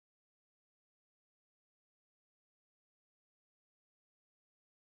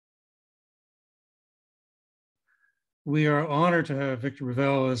We are honored to have Victor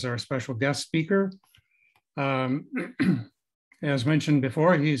Bivell as our special guest speaker. As mentioned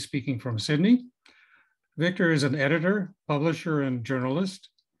before, he is speaking from Sydney. Victor is an editor, publisher, and journalist.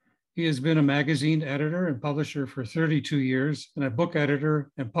 He has been a magazine editor and publisher for 32 years and a book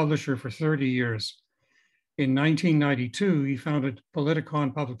editor and publisher for 30 years. In 1992, he founded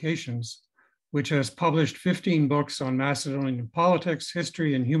Politicon Publications, which has published 15 books on Macedonian politics,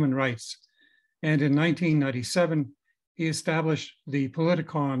 history, and human rights. And in 1997, he established the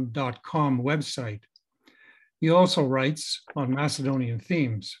politicon.com website. He also writes on Macedonian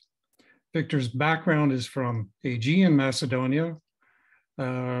themes. Victor's background is from Aegean Macedonia,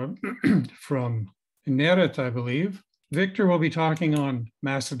 from Neret, I believe. Victor will be talking on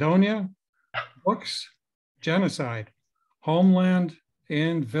Macedonia, books, genocide, homeland,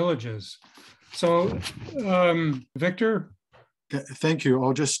 and villages. So, Victor? Thank you.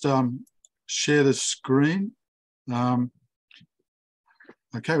 I'll just share the screen. Okay,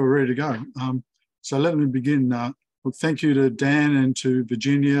 we're ready to go. So let me begin. Well, thank you to Dan and to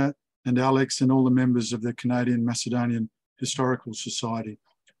Virginia and Alex and all the members of the Canadian Macedonian Historical Society.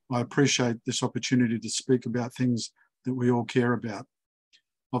 I appreciate this opportunity to speak about things that we all care about.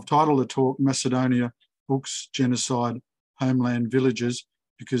 I've titled the talk Macedonia, Books, Genocide, Homeland, Villages,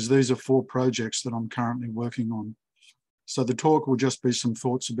 because these are 4 projects that I'm currently working on. So the talk will just be some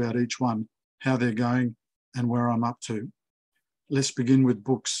thoughts about each one, how they're going and where I'm up to. Let's begin with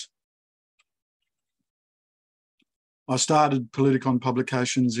books. I started Politicon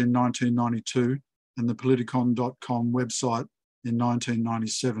Publications in 1992 and the politicon.com website in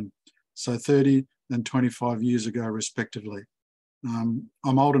 1997, so 30 and 25 years ago, respectively. I'm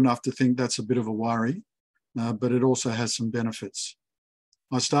old enough to think that's a bit of a worry, but it also has some benefits.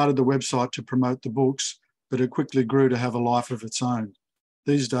 I started the website to promote the books, but it quickly grew to have a life of its own.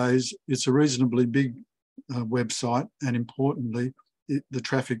 These days, it's a reasonably big website, and importantly, the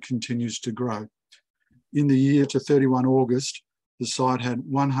traffic continues to grow. In the year to 31 August, the site had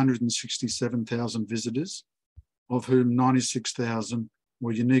 167,000 visitors, of whom 96,000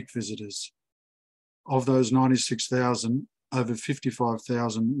 were unique visitors. Of those 96,000, over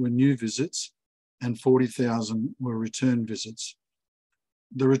 55,000 were new visits and 40,000 were return visits.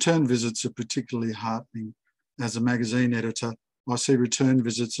 The return visits are particularly heartening. As a magazine editor, I see return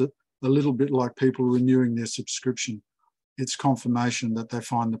visits a little bit like people renewing their subscription. It's confirmation that they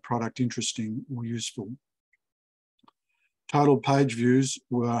find the product interesting or useful. Total page views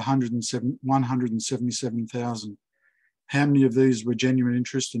were 177,000. How many of these were genuine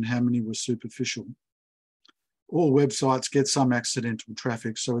interest and how many were superficial? All websites get some accidental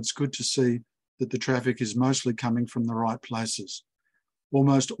traffic, so it's good to see that the traffic is mostly coming from the right places.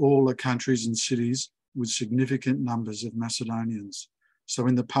 Almost all are countries and cities with significant numbers of Macedonians. So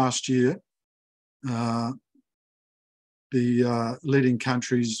in the past year, the leading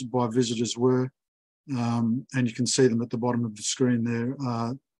countries by visitors were, and you can see them at the bottom of the screen there,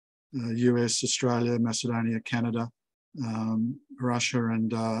 US, Australia, Macedonia, Canada, Russia,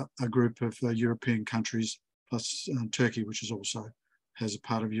 and a group of European countries, plus Turkey, which is also has a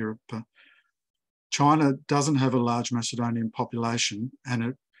part of Europe. China doesn't have a large Macedonian population, and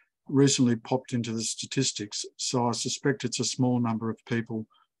it recently popped into the statistics, so I suspect it's a small number of people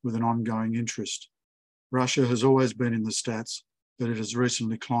with an ongoing interest. Russia has always been in the stats, but it has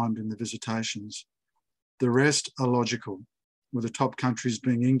recently climbed in the visitations. The rest are logical, with the top countries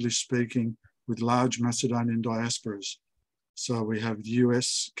being English-speaking with large Macedonian diasporas. So we have the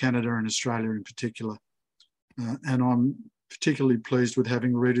US, Canada, and Australia in particular. And I'm particularly pleased with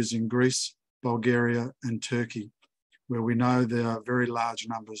having readers in Greece, Bulgaria, and Turkey, where we know there are very large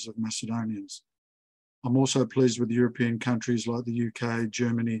numbers of Macedonians. I'm also pleased with European countries like the UK,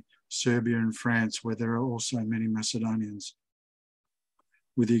 Germany, Serbia, and France, where there are also many Macedonians.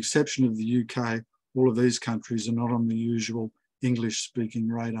 With the exception of the UK, all of these countries are not on the usual English-speaking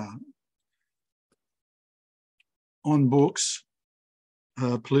radar. On books,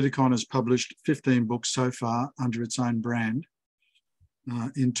 Politicon has published 15 books so far under its own brand.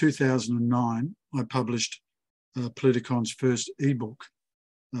 In 2009, I published Politicon's first ebook.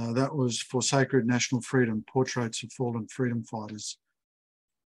 That was For Sacred National Freedom, Portraits of Fallen Freedom Fighters.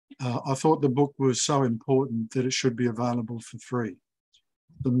 I thought the book was so important that it should be available for free.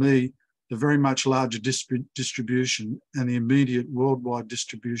 For me, the very much larger distribution and the immediate worldwide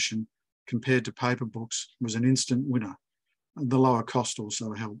distribution compared to paper books was an instant winner. The lower cost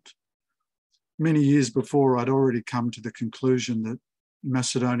also helped. Many years before, I'd already come to the conclusion that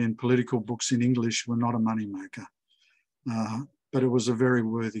Macedonian political books in English were not a moneymaker, but it was a very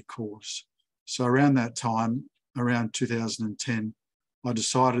worthy cause. So around that time, around 2010, I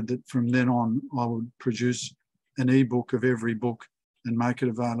decided that from then on, I would produce an ebook of every book and make it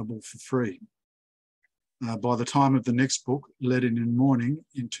available for free. By the time of the next book, Lenin in Mourning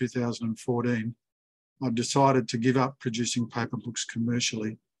in 2014, I've decided to give up producing paper books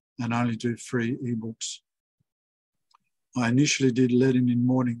commercially and only do free ebooks. I initially did Lenin in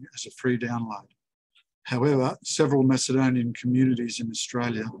Mourning as a free download. However, several Macedonian communities in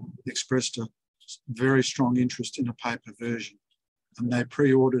Australia expressed a very strong interest in a paper version, and they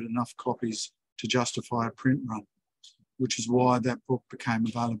pre-ordered enough copies to justify a print run, which is why that book became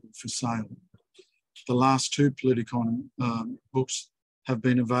available for sale. The last two Politicon books have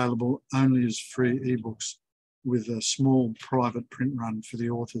been available only as free ebooks with a small private print run for the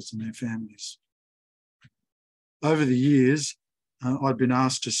authors and their families. Over the years, I'd been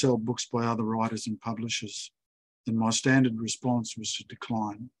asked to sell books by other writers and publishers, and my standard response was to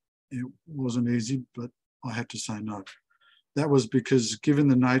decline. It wasn't easy, but I had to say no. That was because, given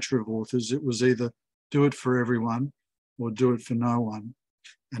the nature of authors, it was either do it for everyone or do it for no one.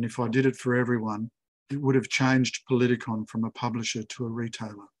 And if I did it for everyone, it would have changed Politicon from a publisher to a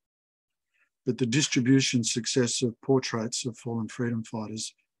retailer. But the distribution success of portraits of fallen freedom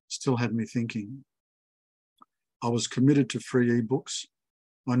fighters still had me thinking. I was committed to free ebooks.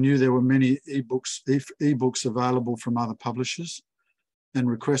 I knew there were many ebooks available from other publishers, and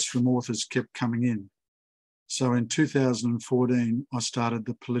requests from authors kept coming in. So in 2014, I started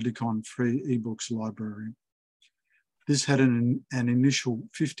the Politicon free ebooks library. This had an initial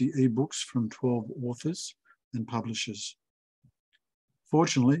 50 ebooks from 12 authors and publishers.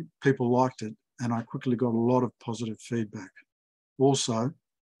 Fortunately, people liked it, and I quickly got a lot of positive feedback. Also,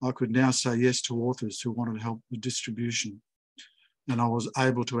 I could now say yes to authors who wanted help with distribution, and I was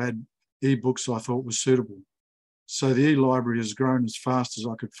able to add ebooks I thought were suitable. So the e-library has grown as fast as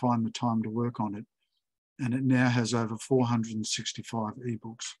I could find the time to work on it, and it now has over 465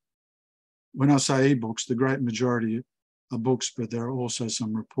 ebooks. When I say ebooks, the great majority are books, but there are also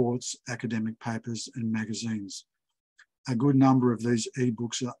some reports, academic papers, and magazines. A good number of these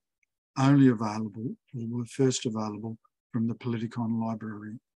ebooks are only available, or were first available, from the Politicon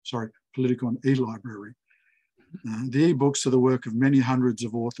e-library. The ebooks are the work of many hundreds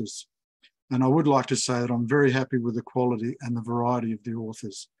of authors, and I would like to say that I'm very happy with the quality and the variety of the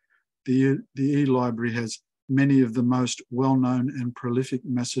authors. The e-library has many of the most well-known and prolific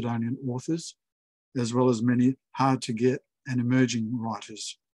Macedonian authors, as well as many hard-to-get and emerging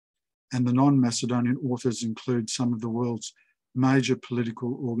writers. And the non-Macedonian authors include some of the world's major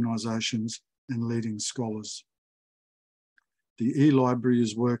political organisations and leading scholars. The e-library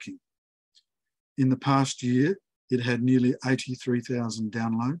is working. In the past year, it had nearly 83,000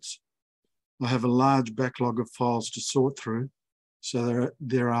 downloads. I have a large backlog of files to sort through, so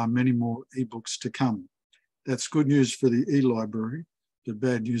there are many more ebooks to come. That's good news for the e-library, but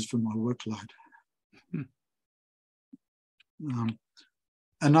bad news for my workload.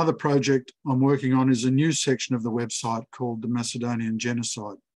 Another project I'm working on is a new section of the website called the Macedonian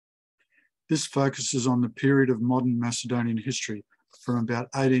Genocide. This focuses on the period of modern Macedonian history from about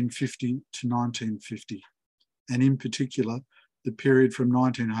 1850 to 1950, and in particular, the period from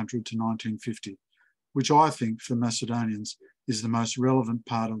 1900 to 1950, which I think for Macedonians is the most relevant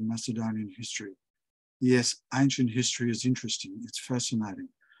part of Macedonian history. Yes, ancient history is interesting, it's fascinating,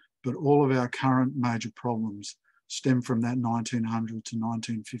 but all of our current major problems stem from that 1900 to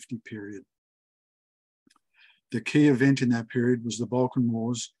 1950 period. The key event in that period was the Balkan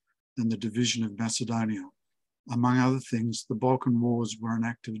Wars and the division of Macedonia. Among other things, the Balkan Wars were an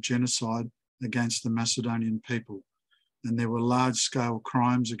act of genocide against the Macedonian people, and there were large-scale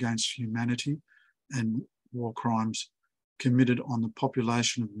crimes against humanity and war crimes committed on the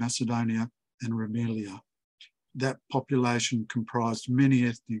population of Macedonia and Rumelia. That population comprised many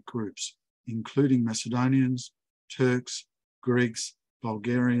ethnic groups, including Macedonians, Turks, Greeks,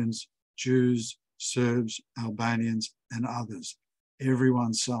 Bulgarians, Jews, Serbs, Albanians, and others.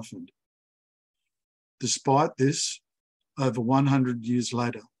 Everyone suffered. Despite this, over 100 years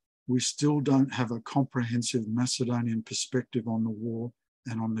later, we still don't have a comprehensive Macedonian perspective on the war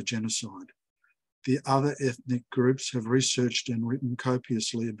and on the genocide. The other ethnic groups have researched and written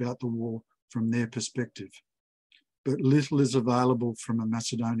copiously about the war from their perspective, but little is available from a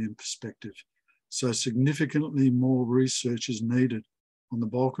Macedonian perspective. So significantly more research is needed on the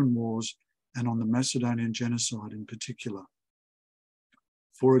Balkan Wars and on the Macedonian genocide in particular.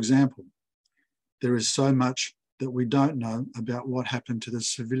 For example, there is so much that we don't know about what happened to the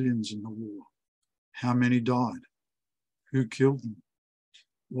civilians in the war. How many died? Who killed them?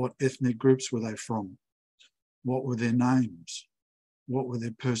 What ethnic groups were they from? What were their names? What were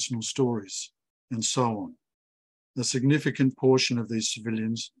their personal stories? And so on. A significant portion of these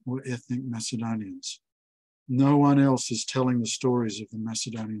civilians were ethnic Macedonians. No one else is telling the stories of the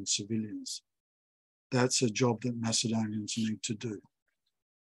Macedonian civilians. That's a job that Macedonians need to do.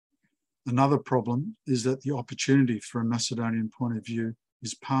 Another problem is that the opportunity for a Macedonian point of view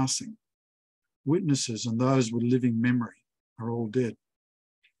is passing. Witnesses and those with living memory are all dead.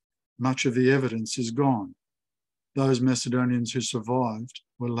 Much of the evidence is gone. Those Macedonians who survived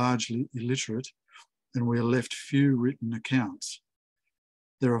were largely illiterate, and we are left few written accounts.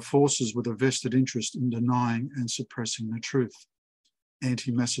 There are forces with a vested interest in denying and suppressing the truth.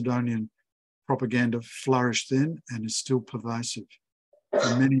 Anti-Macedonian propaganda flourished then and is still pervasive.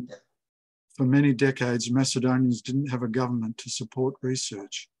 For many decades, Macedonians didn't have a government to support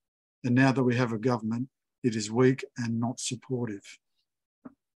research. And now that we have a government, it is weak and not supportive.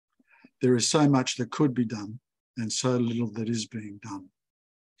 There is so much that could be done and so little that is being done.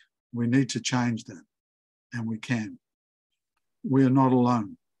 We need to change that, and we can. We are not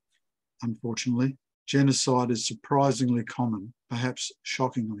alone. Unfortunately, genocide is surprisingly common, perhaps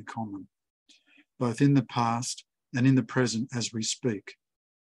shockingly common, both in the past and in the present as we speak.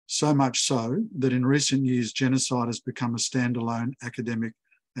 So much so that in recent years, genocide has become a standalone academic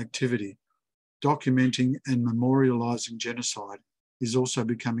activity. Documenting and memorialising genocide is also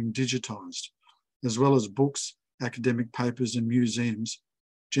becoming digitised. As well as books, academic papers and museums,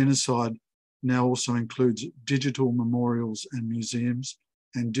 genocide now also includes digital memorials and museums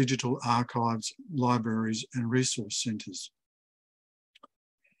and digital archives, libraries and resource centres.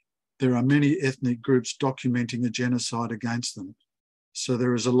 There are many ethnic groups documenting a genocide against them, so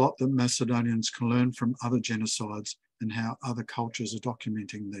there is a lot that Macedonians can learn from other genocides and how other cultures are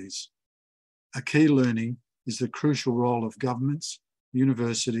documenting these. A key learning is the crucial role of governments,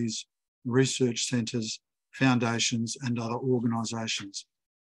 universities, research centres, foundations and other organisations.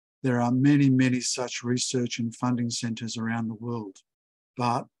 There are many, many such research and funding centres around the world,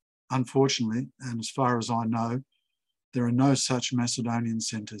 but unfortunately, and as far as I know, there are no such Macedonian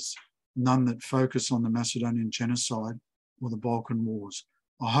centres, none that focus on the Macedonian genocide or the Balkan Wars.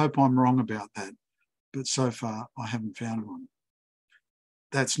 I hope I'm wrong about that, but so far I haven't found one.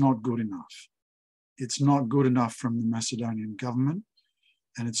 That's not good enough. It's not good enough from the Macedonian government,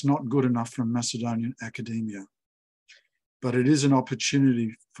 and it's not good enough from Macedonian academia. But it is an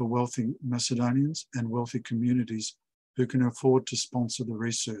opportunity for wealthy Macedonians and wealthy communities who can afford to sponsor the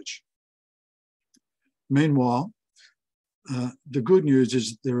research. Meanwhile, the good news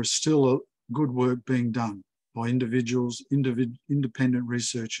is there is still good work being done by individuals, independent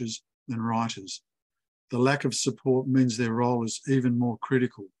researchers and writers. The lack of support means their role is even more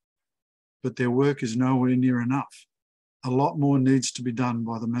critical, but their work is nowhere near enough. A lot more needs to be done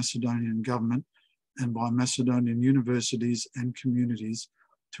by the Macedonian government and by Macedonian universities and communities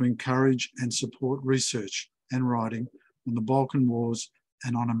to encourage and support research and writing on the Balkan Wars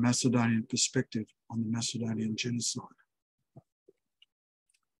and on a Macedonian perspective on the Macedonian genocide.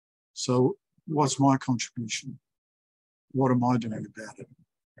 So what's my contribution? What am I doing about it?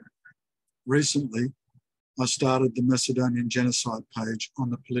 Recently, I started the Macedonian genocide page on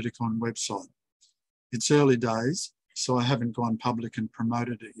the Politicon website. It's early days, so I haven't gone public and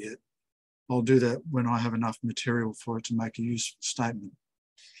promoted it yet. I'll do that when I have enough material for it to make a useful statement.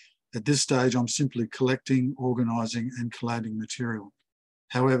 At this stage, I'm simply collecting, organising and collating material.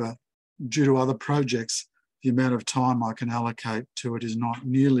 However, due to other projects, the amount of time I can allocate to it is not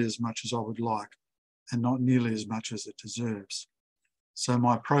nearly as much as I would like and not nearly as much as it deserves. So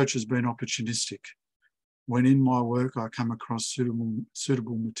my approach has been opportunistic. When in my work I come across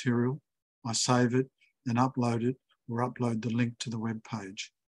suitable material, I save it and upload it or upload the link to the web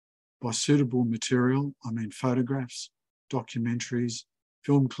page. By suitable material, I mean photographs, documentaries,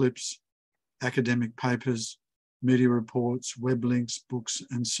 film clips, academic papers, media reports, web links, books,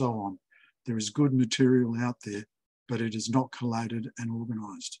 and so on. There is good material out there, but it is not collated and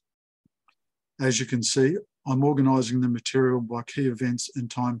organised. As you can see, I'm organising the material by key events and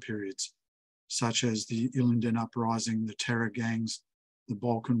time periods, such as the Ilinden Uprising, the terror gangs, the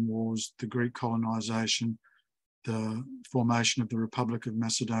Balkan Wars, the Greek colonisation, the formation of the Republic of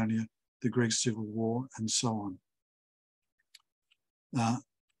Macedonia, the Greek Civil War, and so on.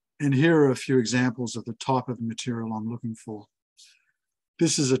 And here are a few examples of the type of material I'm looking for.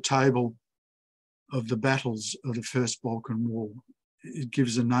 This is a table of the battles of the First Balkan War. It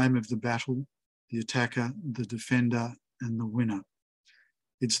gives the name of the battle, the attacker, the defender, and the winner.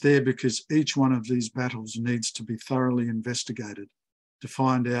 It's there because each one of these battles needs to be thoroughly investigated to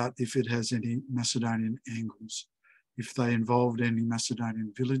find out if it has any Macedonian angles, if they involved any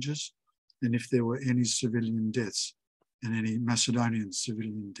Macedonian villages, and if there were any civilian deaths and any Macedonian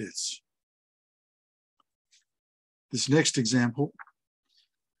civilian deaths. This next example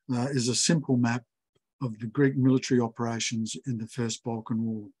is a simple map of the Greek military operations in the First Balkan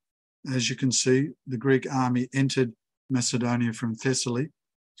War. As you can see, the Greek army entered Macedonia from Thessaly,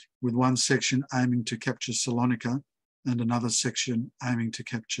 with one section aiming to capture Salonika and another section aiming to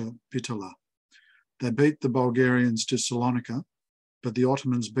capture Bitola. They beat the Bulgarians to Salonika, but the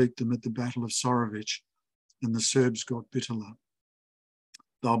Ottomans beat them at the Battle of Sorovic, and the Serbs got Bitola.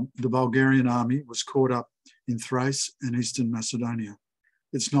 The Bulgarian army was caught up in Thrace and Eastern Macedonia.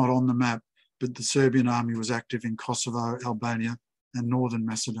 It's not on the map, but the Serbian army was active in Kosovo, Albania, and Northern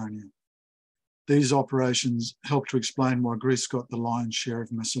Macedonia. These operations help to explain why Greece got the lion's share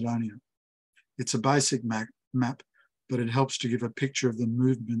of Macedonia. It's a basic map, but it helps to give a picture of the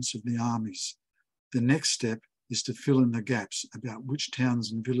movements of the armies. The next step is to fill in the gaps about which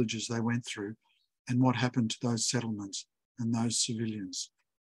towns and villages they went through and what happened to those settlements and those civilians.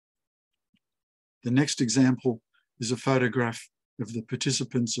 The next example is a photograph of the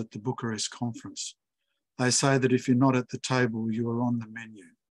participants at the Bucharest conference. They say that if you're not at the table, you are on the menu.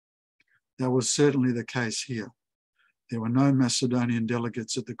 That was certainly the case here. There were no Macedonian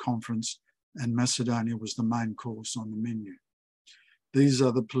delegates at the conference, and Macedonia was the main course on the menu. These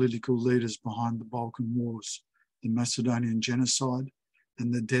are the political leaders behind the Balkan Wars, the Macedonian genocide,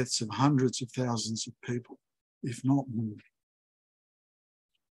 and the deaths of hundreds of thousands of people, if not more.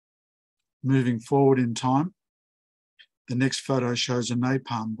 Moving forward in time, the next photo shows a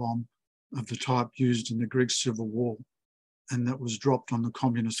napalm bomb of the type used in the Greek Civil War, and that was dropped on the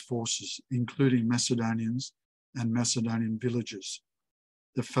communist forces, including Macedonians and Macedonian villages.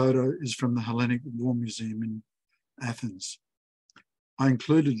 The photo is from the Hellenic War Museum in Athens. I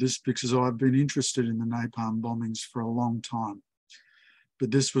included this because I've been interested in the napalm bombings for a long time,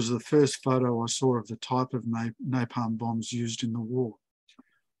 but this was the first photo I saw of the type of napalm bombs used in the war.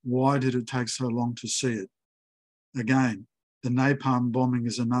 Why did it take so long to see it? Again, the napalm bombing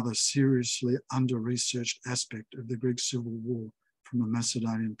is another seriously under-researched aspect of the Greek Civil War from a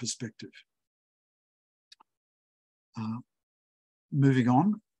Macedonian perspective. Moving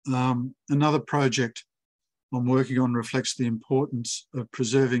on, another project I'm working on reflects the importance of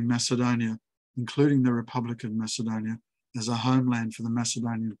preserving Macedonia, including the Republic of Macedonia, as a homeland for the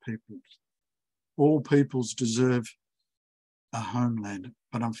Macedonian people. All peoples deserve a homeland,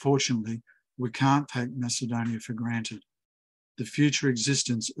 but unfortunately, we can't take Macedonia for granted. The future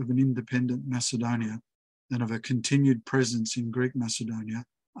existence of an independent Macedonia and of a continued presence in Greek Macedonia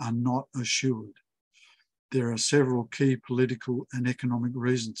are not assured. There are several key political and economic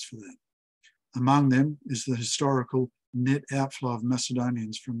reasons for that. Among them is the historical net outflow of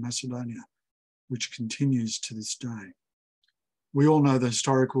Macedonians from Macedonia, which continues to this day. We all know the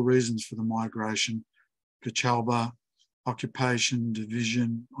historical reasons for the migration: Kachalba, occupation,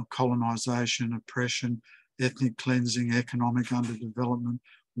 division, colonisation, oppression, ethnic cleansing, economic underdevelopment,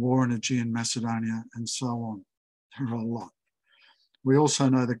 war in Aegean Macedonia, and so on. There are a lot. We also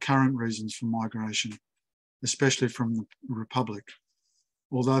know the current reasons for migration, especially from the Republic.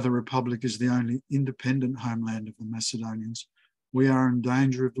 Although the Republic is the only independent homeland of the Macedonians, we are in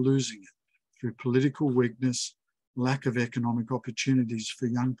danger of losing it through political weakness, lack of economic opportunities for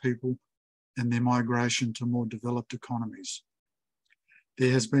young people, and their migration to more developed economies.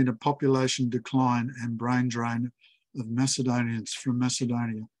 There has been a population decline and brain drain of Macedonians from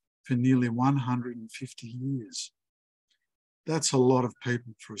Macedonia for nearly 150 years. That's a lot of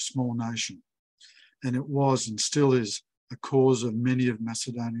people for a small nation, and it was and still is a cause of many of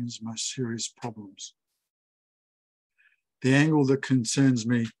Macedonia's most serious problems. The angle that concerns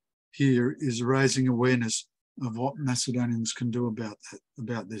me here is raising awareness of what Macedonians can do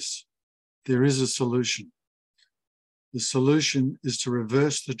about this. There is a solution. The solution is to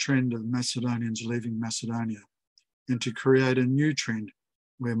reverse the trend of Macedonians leaving Macedonia and to create a new trend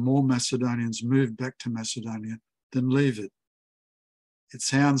where more Macedonians move back to Macedonia than leave it. It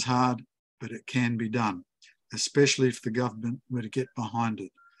sounds hard, but it can be done, especially if the government were to get behind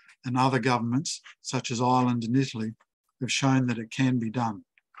it. And other governments, such as Ireland and Italy, have shown that it can be done.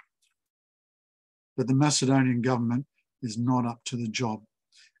 But the Macedonian government is not up to the job.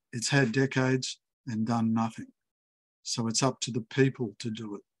 It's had decades and done nothing. So it's up to the people to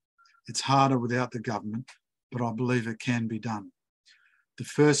do it. It's harder without the government, but I believe it can be done. The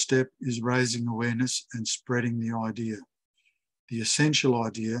first step is raising awareness and spreading the idea. The essential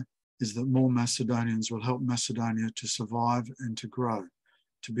idea is that more Macedonians will help Macedonia to survive and to grow,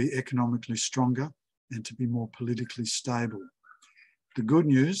 to be economically stronger and to be more politically stable. The good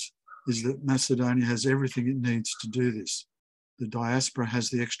news is that Macedonia has everything it needs to do this. The diaspora has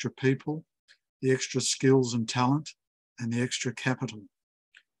the extra people, the extra skills and talent, and the extra capital.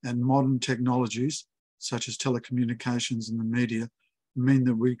 And modern technologies, such as telecommunications and the media, mean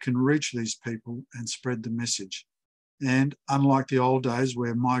that we can reach these people and spread the message. And unlike the old days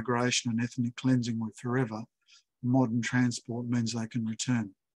where migration and ethnic cleansing were forever, modern transport means they can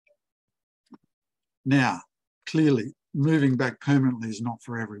return. Now, clearly, moving back permanently is not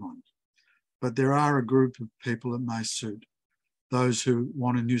for everyone, but there are a group of people it may suit. Those who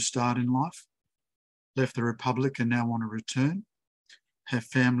want a new start in life, left the Republic and now want to return, have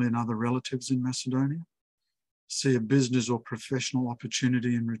family and other relatives in Macedonia, see a business or professional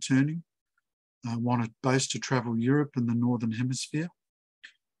opportunity in returning, want a base to travel Europe and the Northern Hemisphere,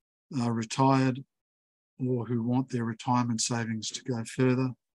 retired or who want their retirement savings to go further,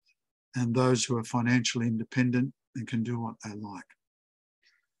 and those who are financially independent and can do what they like.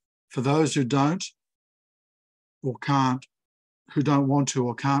 For those who don't or can't, who don't want to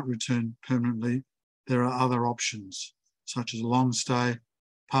or can't return permanently, there are other options, such as long stay,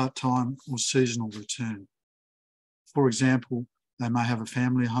 part-time or seasonal return. For example, they may have a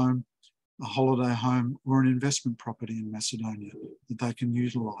family home, a holiday home, or an investment property in Macedonia that they can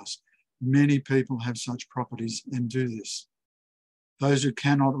utilise. Many people have such properties and do this. Those who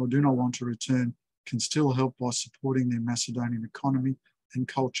cannot or do not want to return can still help by supporting the Macedonian economy and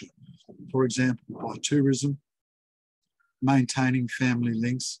culture. For example, by tourism, maintaining family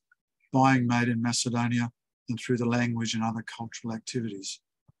links, buying made in Macedonia, and through the language and other cultural activities.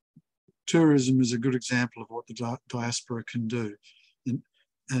 Tourism is a good example of what the diaspora can do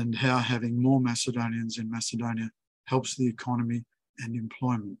and how having more Macedonians in Macedonia helps the economy and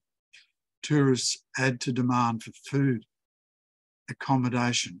employment. Tourists add to demand for food,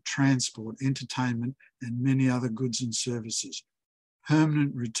 accommodation, transport, entertainment, and many other goods and services.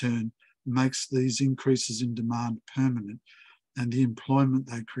 Permanent return makes these increases in demand permanent and the employment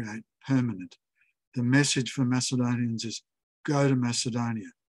they create permanent. The message for Macedonians is go to Macedonia,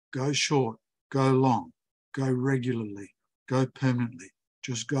 go short, go long, go regularly, go permanently,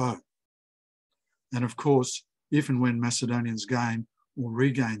 just go. And of course, if and when Macedonians gain or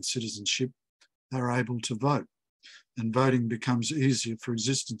regain citizenship, they're able to vote, and voting becomes easier for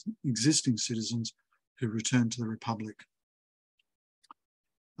existing citizens who return to the Republic.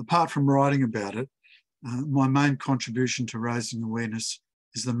 Apart from writing about it, my main contribution to raising awareness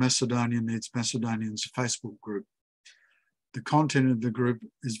is the Macedonia Needs Macedonians Facebook group. The content of the group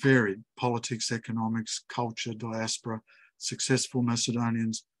is varied: politics, economics, culture, diaspora, successful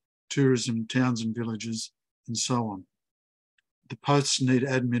Macedonians, tourism, towns and villages, and so on. The posts need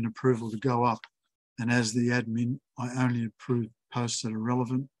admin approval to go up, and as the admin, I only approve posts that are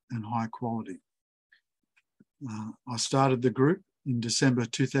relevant and high quality. I started the group in December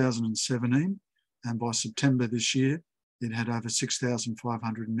 2017, and by September this year, it had over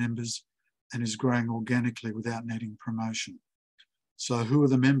 6,500 members and is growing organically without needing promotion. So who are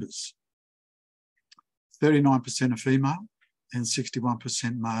the members? 39% are female and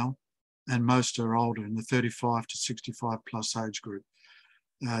 61% male, and most are older in the 35 to 65 plus age group.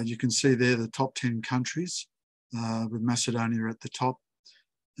 You can see there the top 10 countries, with Macedonia at the top,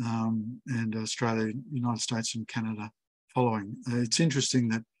 and Australia, United States and Canada following. It's interesting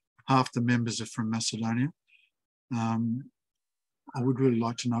that half the members are from Macedonia. I would really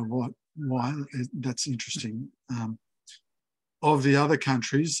like to know why. That's interesting. Of the other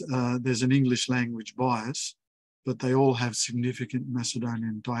countries, there's an English language bias, but they all have significant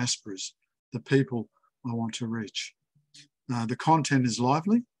Macedonian diasporas, the people I want to reach. The content is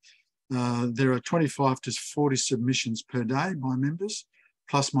lively. There are 25 to 40 submissions per day by members,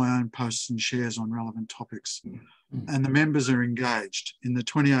 plus my own posts and shares on relevant topics. And the members are engaged. In the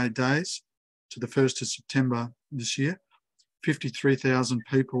 28 days to the 1st of September this year, 53,000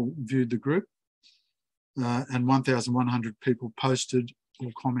 people viewed the group, and 1,100 people posted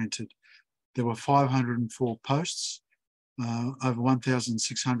or commented. There were 504 posts, over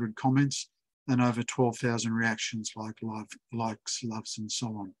 1,600 comments, and over 12,000 reactions like likes, loves, and so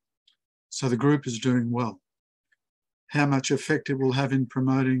on. So the group is doing well. How much effect it will have in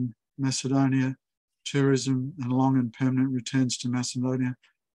promoting Macedonia, tourism, and long and permanent returns to Macedonia,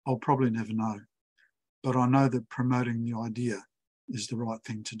 I'll probably never know. But I know that promoting the idea is the right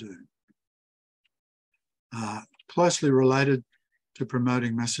thing to do. Closely related to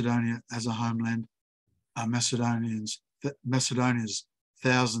promoting Macedonia as a homeland are Macedonia's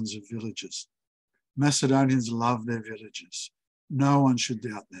thousands of villages. Macedonians love their villages. No one should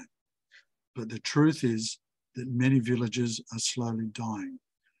doubt that. But the truth is that many villages are slowly dying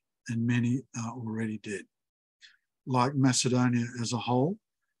and many are already dead. Like Macedonia as a whole,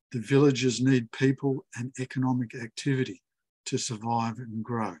 the villages need people and economic activity to survive and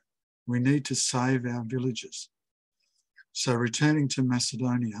grow. We need to save our villages. So returning to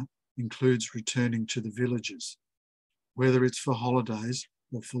Macedonia includes returning to the villages. whether it's for holidays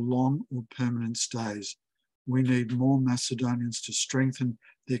or for long or permanent stays. We need more Macedonians to strengthen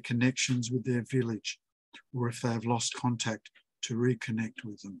their connections with their village, or if they have lost contact, to reconnect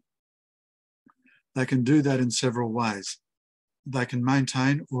with them. They can do that in several ways. They can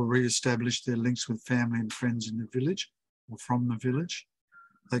maintain or re-establish their links with family and friends in the village or from the village.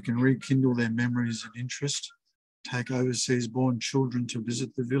 They can rekindle their memories and interest, take overseas born children to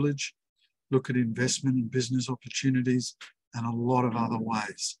visit the village, look at investment and business opportunities, and a lot of other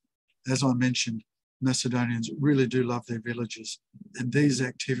ways. As I mentioned, Macedonians really do love their villages, and these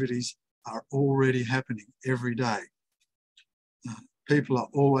activities are already happening every day. People are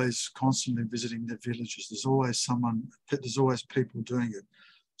always constantly visiting their villages. There's always people doing it.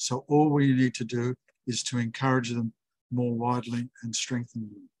 So all we need to do is to encourage them more widely and strengthen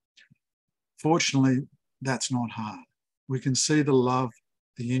them. Fortunately, that's not hard. We can see the love,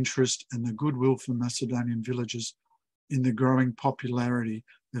 the interest, and the goodwill for Macedonian villages in the growing popularity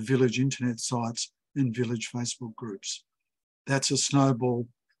of village internet sites and village Facebook groups. That's a snowball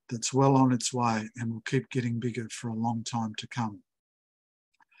that's well on its way and will keep getting bigger for a long time to come.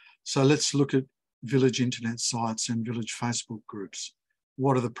 So let's look at village internet sites and village Facebook groups.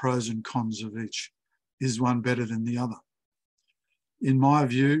 What are the pros and cons of each? Is one better than the other? In my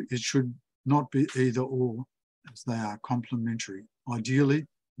view, it should not be either or, as they are complementary. Ideally,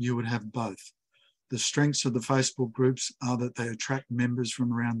 you would have both. The strengths of the Facebook groups are that they attract members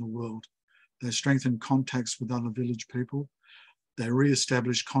from around the world. They strengthen contacts with other village people. They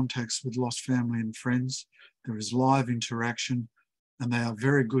re-establish contacts with lost family and friends. There is live interaction, and they are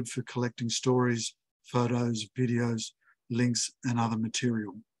very good for collecting stories, photos, videos, links, and other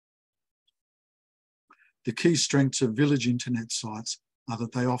material. The key strengths of village internet sites are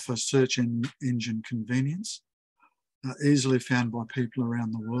that they offer search engine convenience, are easily found by people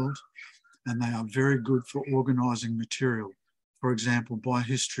around the world, and they are very good for organising material, for example, by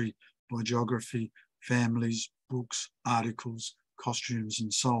history, by geography, families, books, articles, costumes,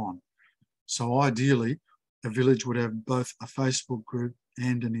 and so on. So ideally, a village would have both a Facebook group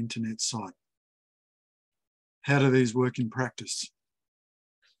and an internet site. How do these work in practice?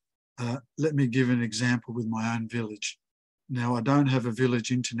 Let me give an example with my own village. Now, I don't have a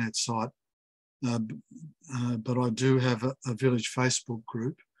village internet site, but I do have a village Facebook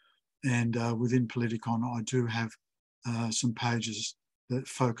group, and within Politicon, I do have some pages that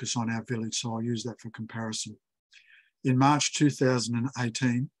focus on our village, so I'll use that for comparison. In March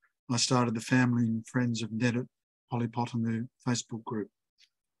 2018, I started the Family and Friends of Nedet Polypotamu Facebook group.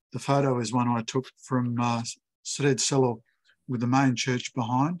 The photo is one I took from Sred Selo, with the main church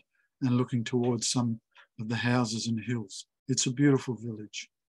behind and looking towards some of the houses and hills. It's a beautiful village.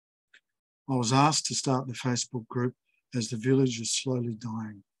 I was asked to start the Facebook group as the village is slowly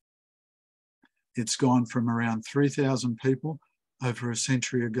dying. It's gone from around 3,000 people over a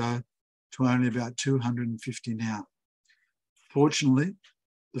century ago to only about 250 now. Fortunately,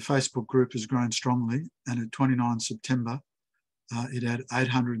 the Facebook group has grown strongly, and at 29 September, it had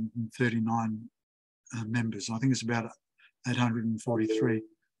 839 members. I think it's about 843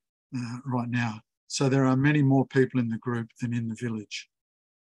 right now. So there are many more people in the group than in the village.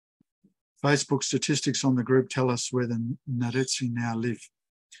 Facebook statistics on the group tell us where the Naretsi now live.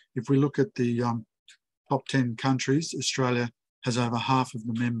 If we look at the top 10 countries, Australia has over half of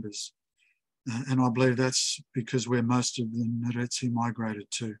the members. And I believe that's because where most of the Naretsi migrated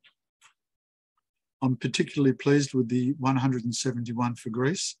to. I'm particularly pleased with the 171 for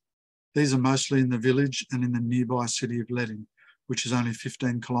Greece. These are mostly in the village and in the nearby city of Ledin, which is only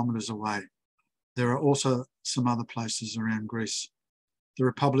 15 kilometres away. There are also some other places around Greece. The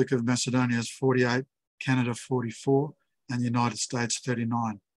Republic of Macedonia is 48, Canada 44, and the United States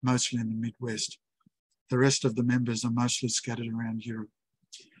 39, mostly in the Midwest. The rest of the members are mostly scattered around Europe.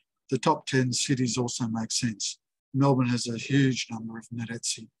 The top 10 cities also make sense. Melbourne has a huge number of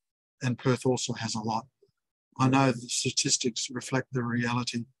Naretsi, and Perth also has a lot. I know the statistics reflect the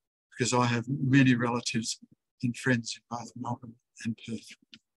reality because I have many relatives and friends in both Melbourne and Perth.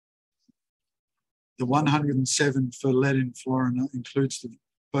 The 107 for Ledin, Florida includes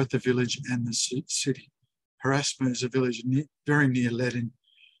both the village and the city. Parasma is a village very near Ledin,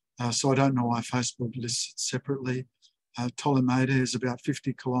 so I don't know why Facebook lists it separately. Ptolemaida is about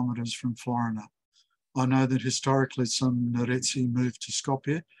 50 kilometres from Florina. I know that historically some Naretsi moved to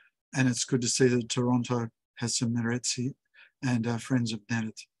Skopje, and it's good to see that Toronto has some Naretsi and Friends of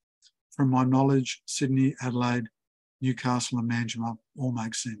Nedet. From my knowledge, Sydney, Adelaide, Newcastle and Manjimup all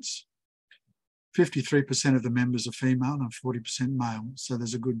make sense. 53% of the members are female and 40% male, so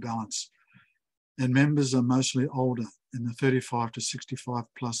there's a good balance. And members are mostly older in the 35 to 65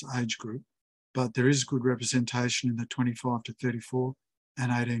 plus age group, but there is good representation in the 25 to 34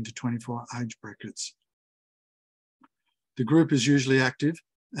 and 18 to 24 age brackets. The group is usually active,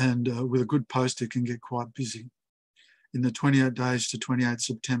 and with a good post, it can get quite busy. In the 28 days to 28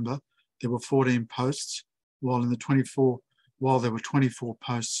 September, there were 14 posts, while there were 24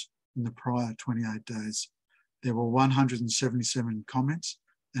 posts in the prior 28 days. There were 177 comments,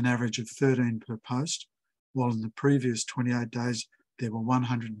 an average of 13 per post, while in the previous 28 days, there were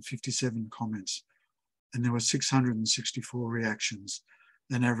 157 comments, and there were 664 reactions,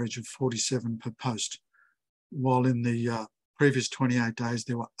 an average of 47 per post, while in the previous 28 days,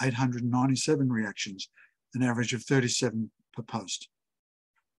 there were 897 reactions, an average of 37 per post.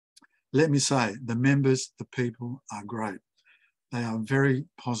 Let me say, the members, the people are great. They are very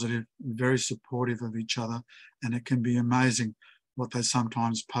positive, very supportive of each other, and it can be amazing what they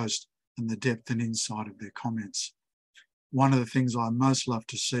sometimes post and the depth and insight of their comments. One of the things I most love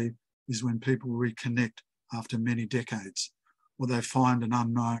to see is when people reconnect after many decades, or they find an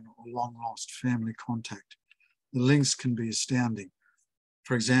unknown or long-lost family contact. The links can be astounding.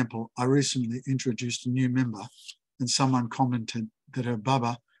 For example, I recently introduced a new member, and someone commented that her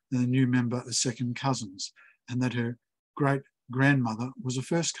baba and the new member are second cousins, and that her great-grandmother was a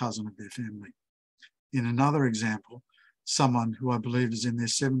first cousin of their family. In another example, someone who I believe is in their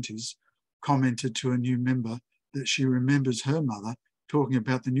 70s commented to a new member that she remembers her mother talking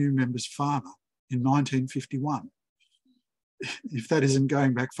about the new member's father in 1951. If that isn't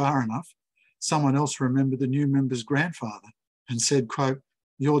going back far enough, someone else remembered the new member's grandfather and said, quote,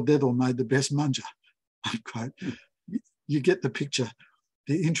 "Your dedo made the best munja," unquote. You get the picture.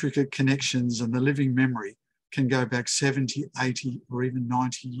 The intricate connections and the living memory can go back 70, 80, or even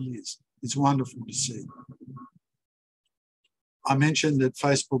 90 years. It's wonderful to see. I mentioned that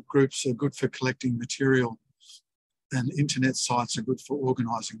Facebook groups are good for collecting material and internet sites are good for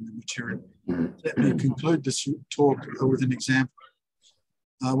organising the material. Let me conclude this talk with an example.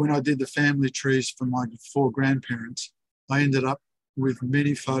 When I did the family trees for my 4 grandparents, I ended up with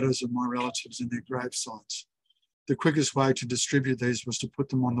many photos of my relatives and their grave sites. The quickest way to distribute these was to put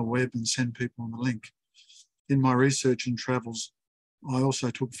them on the web and send people on the link. In my research and travels, I also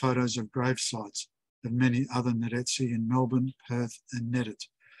took photos of grave sites of many other Nedetsi in Melbourne, Perth and Nedet.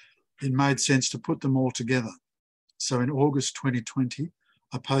 It made sense to put them all together. So in August 2020,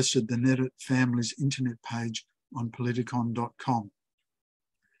 I posted the Nedet family's internet page on politicon.com.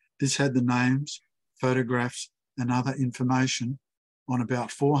 This had the names, photographs and other information on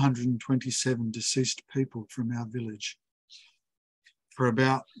about 427 deceased people from our village. For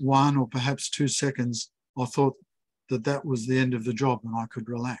about 1 or perhaps 2 seconds, I thought that that was the end of the job and I could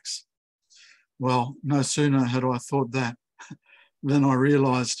relax. Well, no sooner had I thought that than I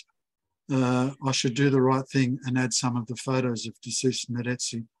realised I should do the right thing and add some of the photos of deceased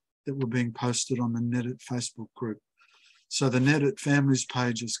Nedetsi that were being posted on the Nedet Facebook group. So the Nedet Families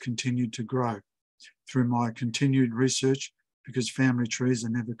page has continued to grow through my continued research, because family trees are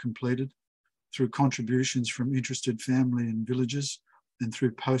never completed, through contributions from interested family and villages, and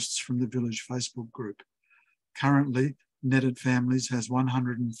through posts from the village Facebook group. Currently, Nedet Families has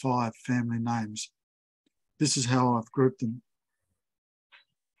 105 family names. This is how I've grouped them.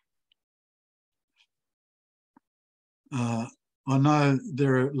 I know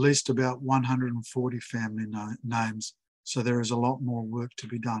there are at least about 140 family names, so there is a lot more work to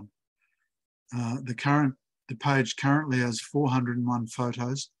be done. The page currently has 401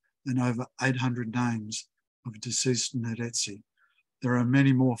 photos and over 800 names of deceased Nedetsi. There are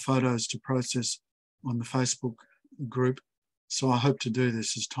many more photos to process on the Facebook group, so I hope to do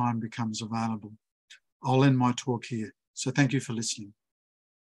this as time becomes available. I'll end my talk here. So thank you for listening.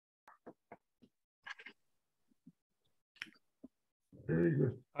 Very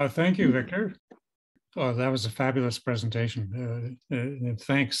good. Thank you, Victor. Oh, that was a fabulous presentation. And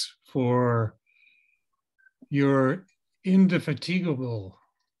thanks for your indefatigable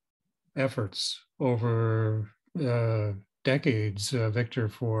efforts over decades, Victor,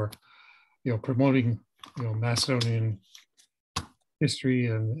 for promoting Macedonian history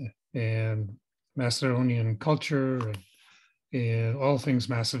and Macedonian culture and all things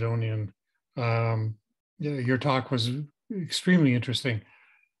Macedonian. Your talk was extremely interesting.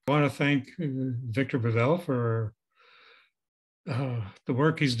 I want to thank Victor Bivell for the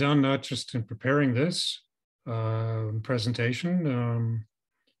work he's done, not just in preparing this presentation,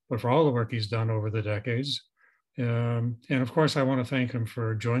 but for all the work he's done over the decades. And of course, I want to thank him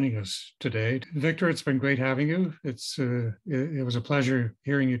for joining us today. Victor, it's been great having you. It was a pleasure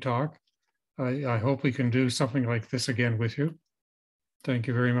hearing you talk. I hope we can do something like this again with you. Thank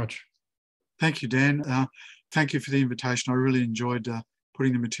you very much. Thank you, Dan. Thank you for the invitation. I really enjoyed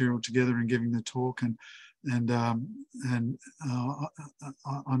putting the material together and giving the talk. And I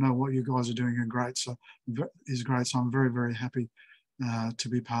know what you guys are doing is great. So I'm very, very happy to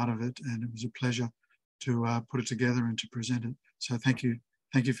be part of it. And it was a pleasure to put it together and to present it. So thank you.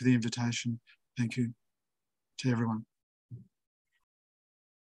 Thank you for the invitation. Thank you to everyone.